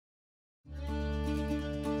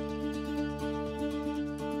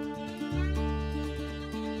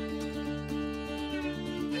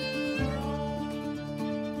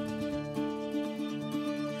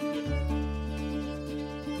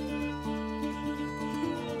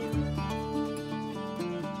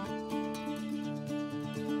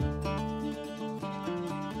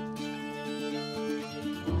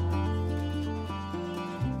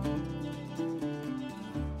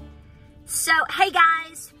So, hey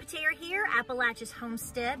guys, Patera here, Appalachia's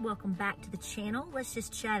Homestead. Welcome back to the channel. Let's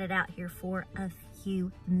just chat it out here for a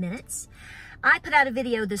few minutes. I put out a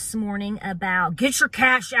video this morning about get your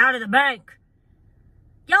cash out of the bank.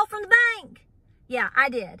 Y'all from the bank. Yeah, I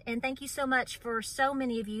did. And thank you so much for so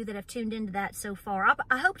many of you that have tuned into that so far.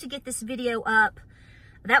 I hope to get this video up.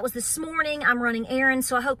 That was this morning. I'm running errands,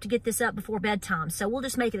 so I hope to get this up before bedtime. So we'll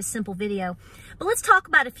just make it a simple video. But let's talk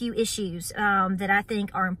about a few issues that I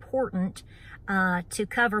think are important to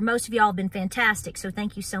cover. Most of y'all have been fantastic, so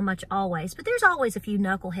thank you so much always. But there's always a few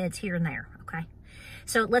knuckleheads here and there, okay?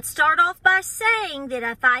 So let's start off by saying that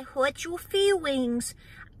if I hurt your feelings,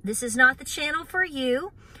 this is not the channel for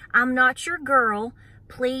you. I'm not your girl.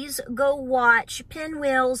 Please go watch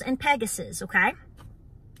Pinwheels and Pegasus, okay?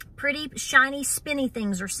 Pretty shiny spinny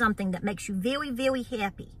things or something that makes you very, very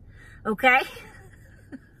happy, okay?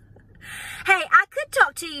 Hey, I could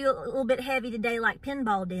talk to you a little bit heavy today like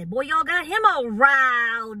Pinball did. Boy, y'all got him all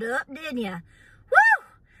riled up, didn't you? Woo!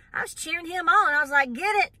 I was cheering him on. I was like,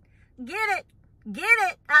 get it, get it, get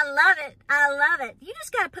it. I love it. I love it. You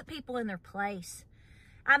just got to put people in their place.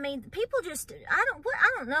 I mean, people just, I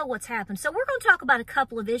don't know what's happened. So we're going to talk about a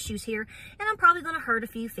couple of issues here, and I'm probably going to hurt a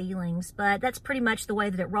few feelings, but that's pretty much the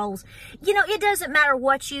way that it rolls. You know, it doesn't matter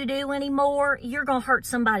what you do anymore. You're going to hurt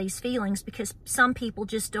somebody's feelings because some people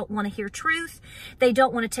just don't want to hear truth. They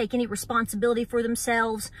don't want to take any responsibility for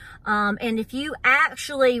themselves. And if you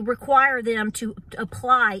actually require them to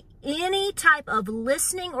apply any type of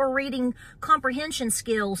listening or reading comprehension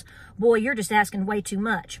skills, boy, you're just asking way too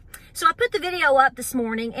much. So I put the video up this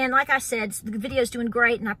morning, and like I said, the video's doing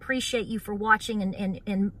great, and I appreciate you for watching,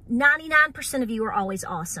 and 99% of you are always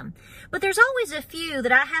awesome. But there's always a few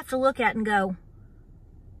that I have to look at and go,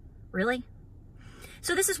 really?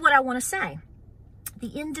 So this is what I want to say.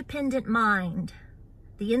 The independent mind,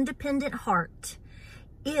 the independent heart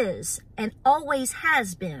is and always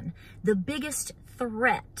has been the biggest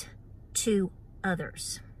threat to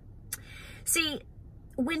others. See,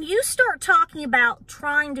 when you start talking about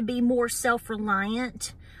trying to be more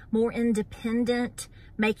self-reliant, more independent,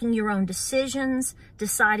 making your own decisions,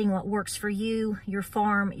 deciding what works for you, your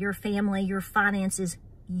farm, your family, your finances,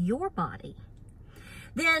 your body,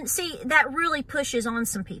 then see, that really pushes on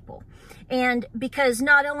some people. And because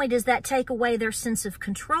not only does that take away their sense of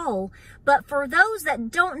control, but for those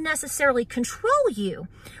that don't necessarily control you,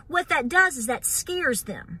 what that does is that scares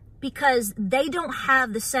them, because they don't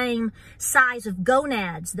have the same size of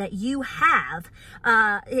gonads that you have,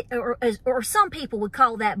 or some people would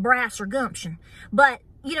call that brass or gumption. But,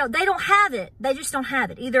 you know, they don't have it. They just don't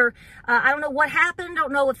have it. Either, I don't know what happened.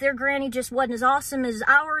 Don't know if their granny just wasn't as awesome as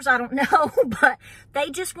ours. I don't know. But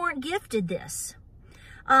they just weren't gifted this.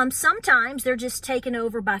 Sometimes they're just taken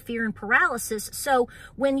over by fear and paralysis. So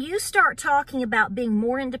when you start talking about being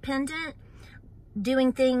more independent,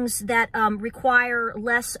 doing things that require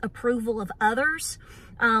less approval of others,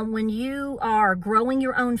 when you are growing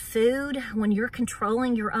your own food, when you're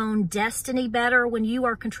controlling your own destiny better, when you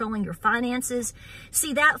are controlling your finances,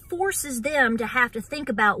 see, that forces them to have to think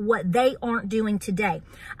about what they aren't doing today.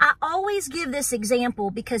 I always give this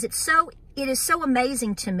example because it is so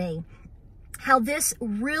amazing to me how this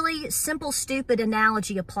really simple, stupid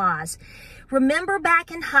analogy applies. Remember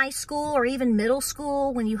back in high school or even middle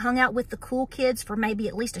school when you hung out with the cool kids for maybe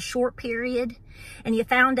at least a short period, and you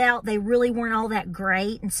found out they really weren't all that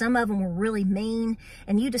great, and some of them were really mean,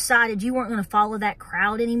 and you decided you weren't going to follow that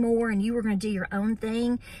crowd anymore, and you were going to do your own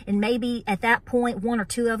thing, and maybe at that point one or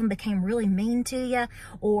two of them became really mean to you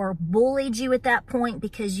or bullied you at that point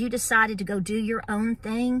because you decided to go do your own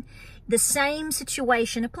thing. The same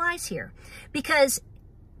situation applies here, because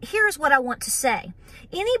here's what I want to say.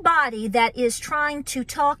 Anybody that is trying to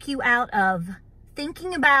talk you out of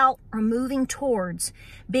thinking about or moving towards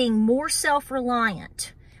being more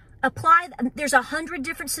self-reliant, there's 100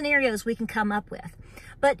 different scenarios we can come up with.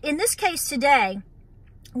 But in this case today,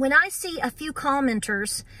 when I see a few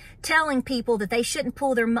commenters telling people that they shouldn't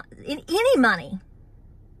pull any money,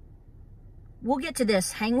 we'll get to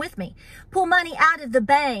this, hang with me, pull money out of the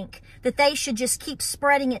bank, that they should just keep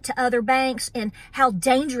spreading it to other banks, and how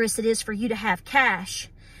dangerous it is for you to have cash.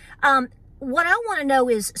 What I want to know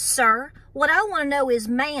is, sir, what I want to know is,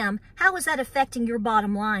 ma'am, how is that affecting your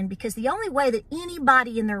bottom line? Because the only way that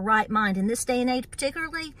anybody in their right mind, in this day and age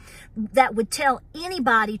particularly, that would tell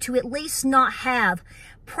anybody to at least not have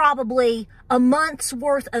probably a month's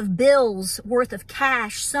worth of bills worth of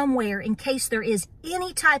cash somewhere in case there is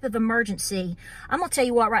any type of emergency. I'm going to tell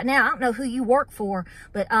you what right now, I don't know who you work for,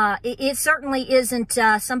 but it certainly isn't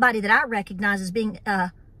somebody that I recognize as being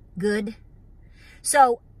good.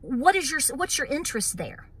 So what's your interest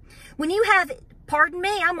there? When you have pardon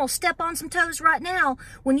me, I'm going to step on some toes right now.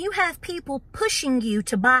 When you have people pushing you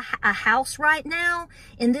to buy a house right now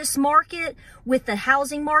in this market, with the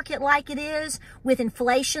housing market like it is, with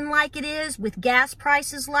inflation like it is, with gas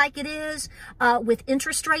prices like it is, with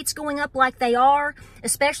interest rates going up like they are,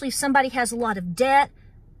 especially if somebody has a lot of debt,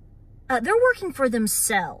 they're working for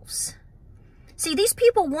themselves. See, these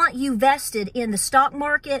people want you vested in the stock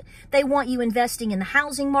market. They want you investing in the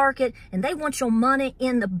housing market, and they want your money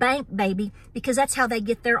in the bank, baby, because that's how they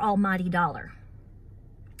get their almighty dollar.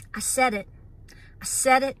 I said it. I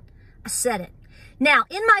said it. I said it. Now,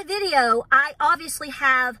 in my video, I obviously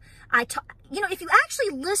have, if you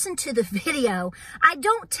actually listen to the video, I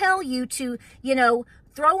don't tell you to,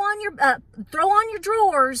 throw on your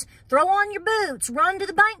drawers, throw on your boots, run to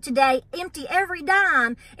the bank today, empty every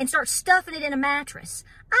dime, and start stuffing it in a mattress.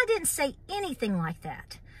 I didn't say anything like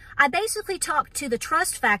that. I basically talked to the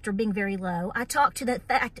trust factor being very low. I talked to the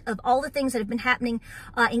fact of all the things that have been happening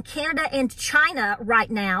in Canada and China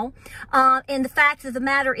right now. And the fact of the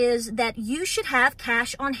matter is that you should have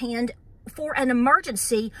cash on hand for an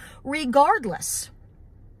emergency regardless.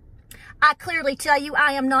 I clearly tell you,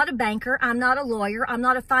 I am not a banker, I'm not a lawyer, I'm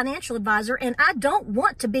not a financial advisor, and I don't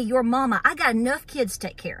want to be your mama. I got enough kids to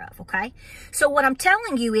take care of, okay? So what I'm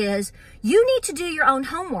telling you is, you need to do your own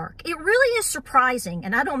homework. It really is surprising,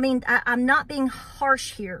 and I don't mean, I'm not being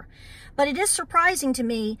harsh here, but it is surprising to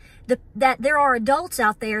me that there are adults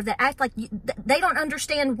out there that act like they don't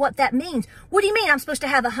understand what that means. What do you mean I'm supposed to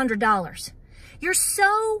have $100? You're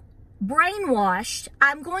so brainwashed.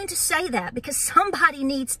 I'm going to say that because somebody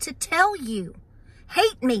needs to tell you.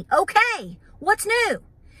 Hate me. Okay. What's new?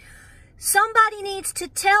 Somebody needs to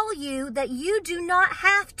tell you that you do not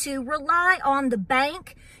have to rely on the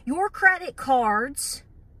bank, your credit cards,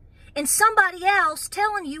 and somebody else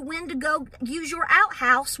telling you when to go use your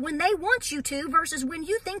outhouse when they want you to versus when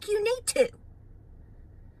you think you need to.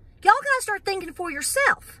 Y'all gotta start thinking for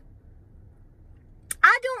yourself.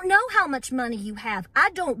 I don't know how much money you have. I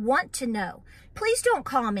don't want to know. Please don't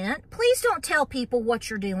comment. Please don't tell people what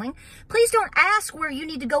you're doing. Please don't ask where you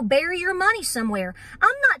need to go bury your money somewhere.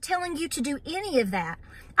 I'm not telling you to do any of that.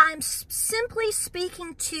 I'm simply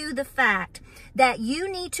speaking to the fact that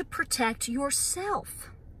you need to protect yourself.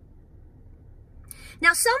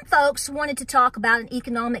 Now, some folks wanted to talk about an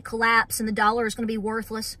economic collapse and the dollar is going to be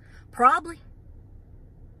worthless. Probably.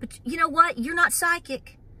 But you know what? You're not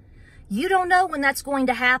psychic. You don't know when that's going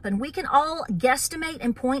to happen. We can all guesstimate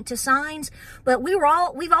and point to signs, but we've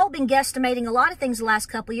all been guesstimating a lot of things the last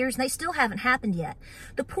couple of years, and they still haven't happened yet.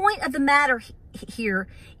 The point of the matter here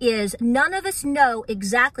is none of us know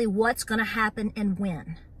exactly what's going to happen and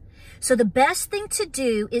when. So the best thing to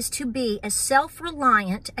do is to be as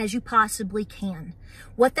self-reliant as you possibly can.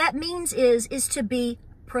 What that means is to be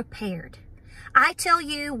prepared. I tell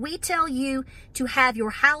you, we tell you to have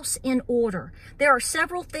your house in order. There are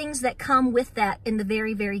several things that come with that in the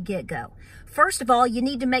very, very get-go. First of all, you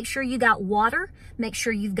need to make sure you got water, make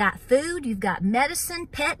sure you've got food, you've got medicine,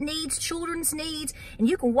 pet needs, children's needs, and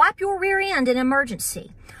you can wipe your rear end in an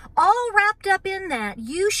emergency. All wrapped up in that,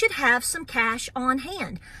 you should have some cash on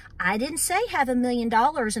hand. I didn't say have $1 million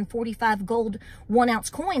and 45 gold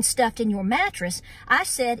 1-ounce coins stuffed in your mattress. I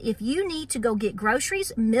said if you need to go get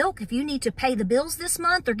groceries, milk, if you need to pay the bills this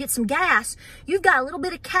month or get some gas, you've got a little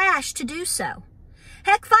bit of cash to do so.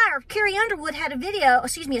 Heck, Carrie Underwood had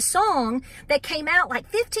a song that came out like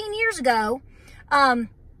 15 years ago. And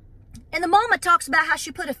the mama talks about how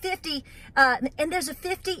she put a 50, and there's a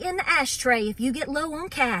 50 in the ashtray if you get low on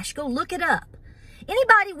cash. Go look it up.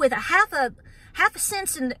 Anybody with a half a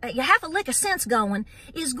lick of sense going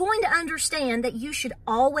is going to understand that you should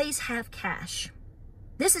always have cash.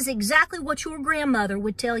 This is exactly what your grandmother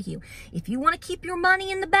would tell you. If you want to keep your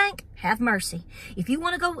money in the bank, have mercy. If you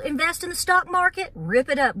want to go invest in the stock market, rip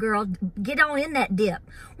it up, girl. Get on in that dip.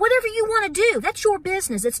 Whatever you want to do, that's your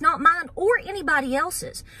business. It's not mine or anybody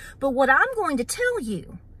else's. But what I'm going to tell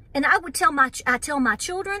you, and I tell my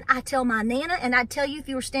children, I tell my Nana, and I'd tell you if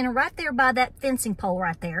you were standing right there by that fencing pole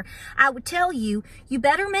right there, I would tell you, you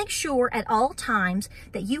better make sure at all times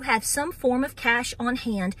that you have some form of cash on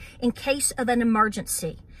hand in case of an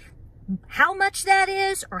emergency. How much that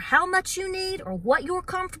is, or how much you need, or what you're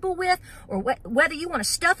comfortable with, or whether you want to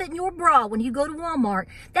stuff it in your bra when you go to Walmart,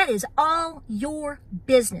 that is all your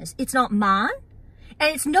business. It's not mine.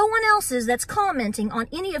 And it's no one else's that's commenting on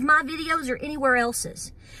any of my videos or anywhere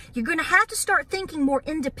else's. You're going to have to start thinking more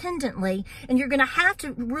independently, and you're going to have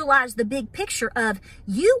to realize the big picture of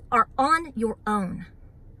you are on your own.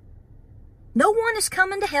 No one is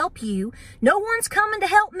coming to help you. No one's coming to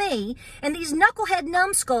help me. And these knucklehead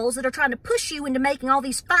numbskulls that are trying to push you into making all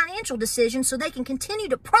these financial decisions so they can continue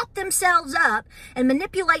to prop themselves up and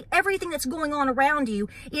manipulate everything that's going on around you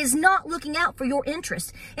is not looking out for your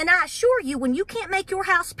interests. And I assure you, when you can't make your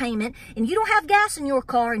house payment and you don't have gas in your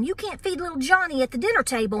car and you can't feed little Johnny at the dinner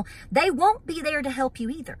table, they won't be there to help you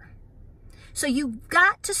either. So you've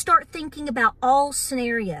got to start thinking about all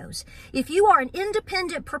scenarios. If you are an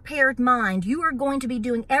independent, prepared mind, you are going to be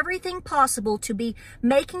doing everything possible to be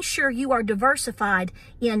making sure you are diversified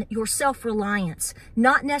in your self-reliance,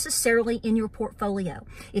 not necessarily in your portfolio.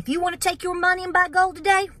 If you want to take your money and buy gold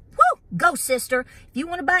today, whoo, go, sister. If you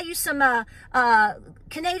want to buy you some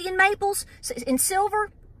Canadian maples in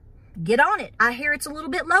silver, get on it. I hear it's a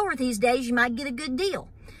little bit lower these days. You might get a good deal.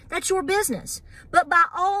 That's your business. But by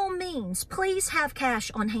all means, please have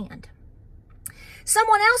cash on hand.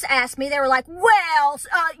 Someone else asked me, they were like, well,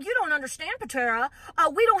 you don't understand, Patera.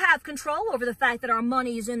 We don't have control over the fact that our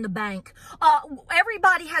money is in the bank.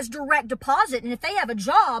 Everybody has direct deposit, and if they have a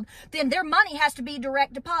job, then their money has to be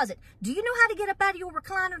direct deposit. Do you know how to get up out of your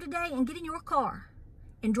recliner today and get in your car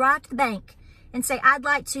and drive to the bank and say,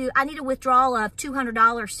 I need a withdrawal of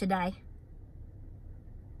 $200 today?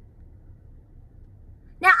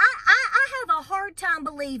 Now, I have a hard time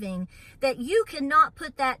believing that you cannot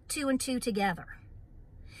put that 2 and 2 together.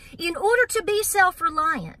 In order to be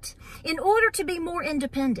self-reliant, in order to be more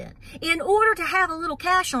independent, in order to have a little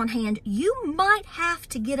cash on hand, you might have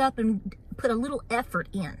to get up and put a little effort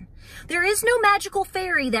in. There is no magical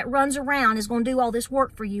fairy that runs around is going to do all this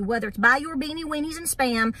work for you, whether it's buy your beanie weenies and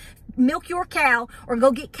Spam, milk your cow, or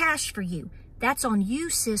go get cash for you. That's on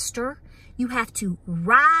you, sister. You have to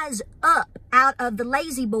rise up out of the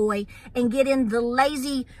lazy boy and get in the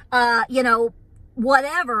lazy,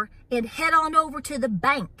 whatever, and head on over to the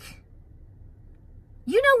bank.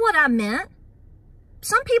 You know what I meant.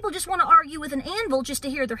 Some people just want to argue with an anvil just to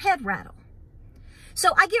hear their head rattle.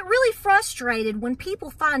 So I get really frustrated when people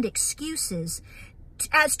find excuses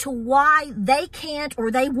as to why they can't or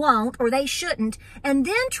they won't or they shouldn't, and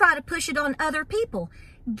then try to push it on other people.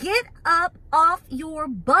 Get up off your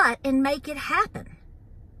butt and make it happen.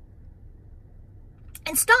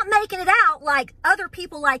 And stop making it out like other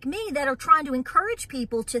people like me that are trying to encourage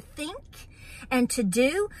people to think and to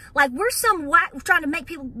do. Like we're trying to make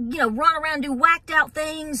people, run around and do whacked out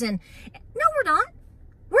things. And no, we're not.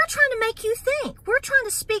 We're trying to make you think. We're trying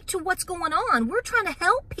to speak to what's going on. We're trying to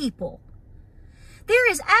help people. There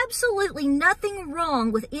is absolutely nothing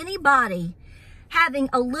wrong with anybody having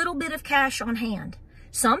a little bit of cash on hand.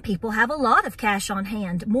 Some people have a lot of cash on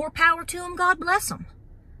hand. More power to them. God bless them.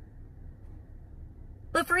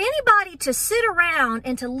 But for anybody to sit around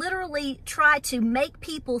and to literally try to make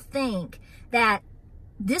people think that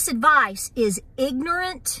this advice is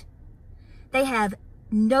ignorant, they have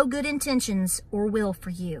no good intentions or will for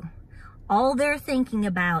you. All they're thinking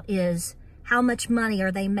about is how much money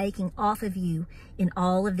are they making off of you in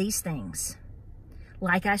all of these things.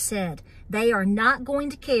 Like I said, they are not going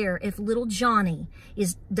to care if little Johnny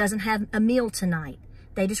doesn't have a meal tonight.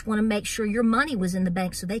 They just want to make sure your money was in the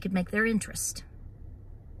bank so they could make their interest.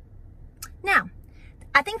 Now,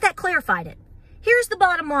 I think that clarified it. Here's the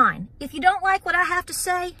bottom line. If you don't like what I have to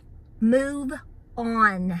say, move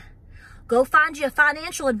on. Go find you a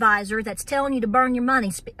financial advisor that's telling you to burn your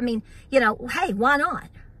money. I mean, hey, why not,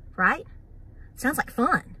 right? Sounds like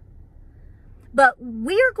fun. But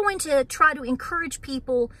we're going to try to encourage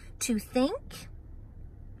people to think,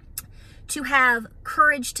 to have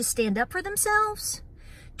courage to stand up for themselves,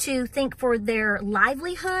 to think for their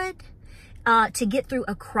livelihood, to get through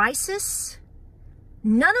a crisis.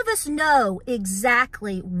 None of us know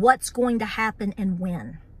exactly what's going to happen and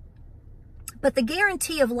when. But the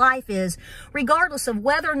guarantee of life is, regardless of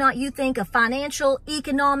whether or not you think a financial,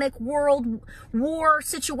 economic, world war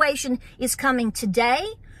situation is coming today,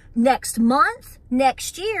 next month,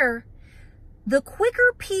 next year, the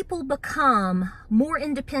quicker people become more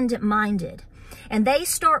independent minded and they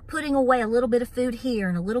start putting away a little bit of food here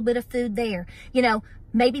and a little bit of food there,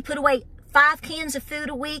 maybe put away 5 cans of food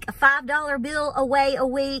a week, a $5 bill away a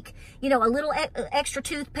week, a little extra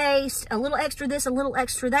toothpaste, a little extra this, a little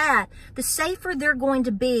extra that, the safer they're going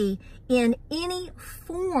to be in any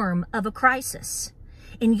form of a crisis.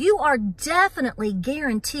 And you are definitely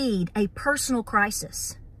guaranteed a personal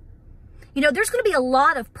crisis. There's going to be a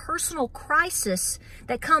lot of personal crisis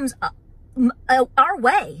that comes our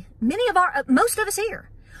way. Most of us here.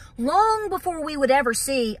 Long before we would ever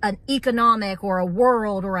see an economic or a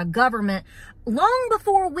world or a government, long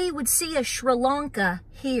before we would see a Sri Lanka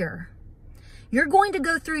here, you're going to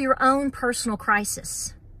go through your own personal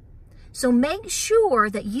crisis. So make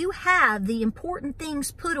sure that you have the important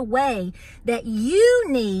things put away that you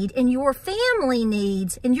need and your family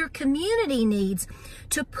needs and your community needs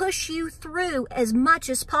to push you through as much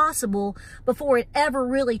as possible before it ever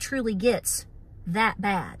really truly gets that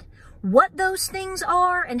bad. What those things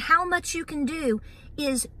are and how much you can do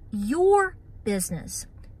is your business.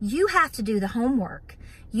 You have to do the homework.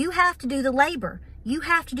 You have to do the labor. You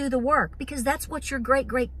have to do the work, because that's what your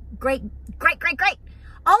great,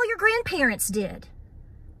 all your grandparents did.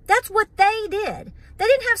 That's what they did. They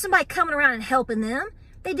didn't have somebody coming around and helping them.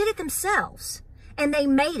 They did it themselves, and they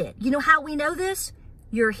made it. You know how we know this?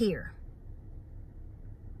 You're here.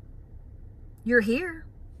 You're here.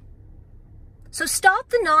 So stop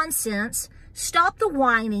the nonsense, stop the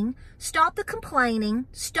whining, stop the complaining,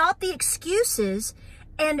 stop the excuses,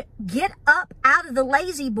 and get up out of the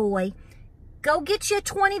lazy boy. Go get you a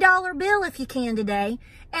 $20 bill if you can today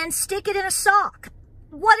and stick it in a sock.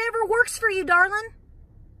 Whatever works for you, darling.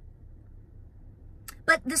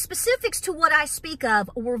 But the specifics to what I speak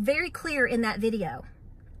of were very clear in that video.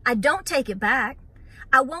 I don't take it back.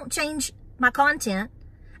 I won't change my content.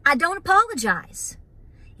 I don't apologize.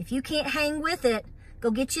 If you can't hang with it,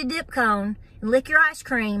 go get you a dip cone and lick your ice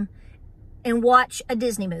cream and watch a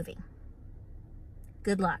Disney movie.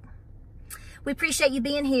 Good luck. We appreciate you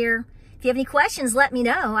being here. If you have any questions, let me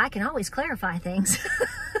know. I can always clarify things.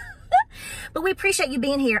 But we appreciate you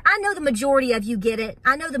being here. I know the majority of you get it.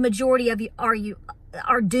 I know the majority of you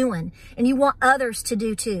are doing, and you want others to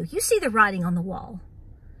do too. You see the writing on the wall.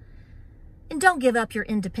 And don't give up your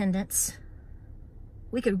independence.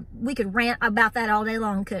 We could rant about that all day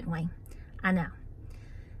long, couldn't we? I know.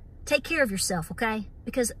 Take care of yourself, okay?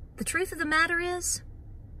 Because the truth of the matter is,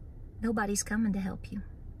 nobody's coming to help you.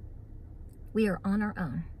 We are on our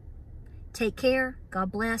own. Take care.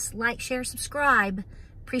 God bless. Like, share, subscribe.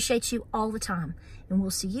 Appreciate you all the time. And we'll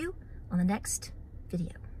see you on the next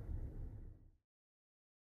video.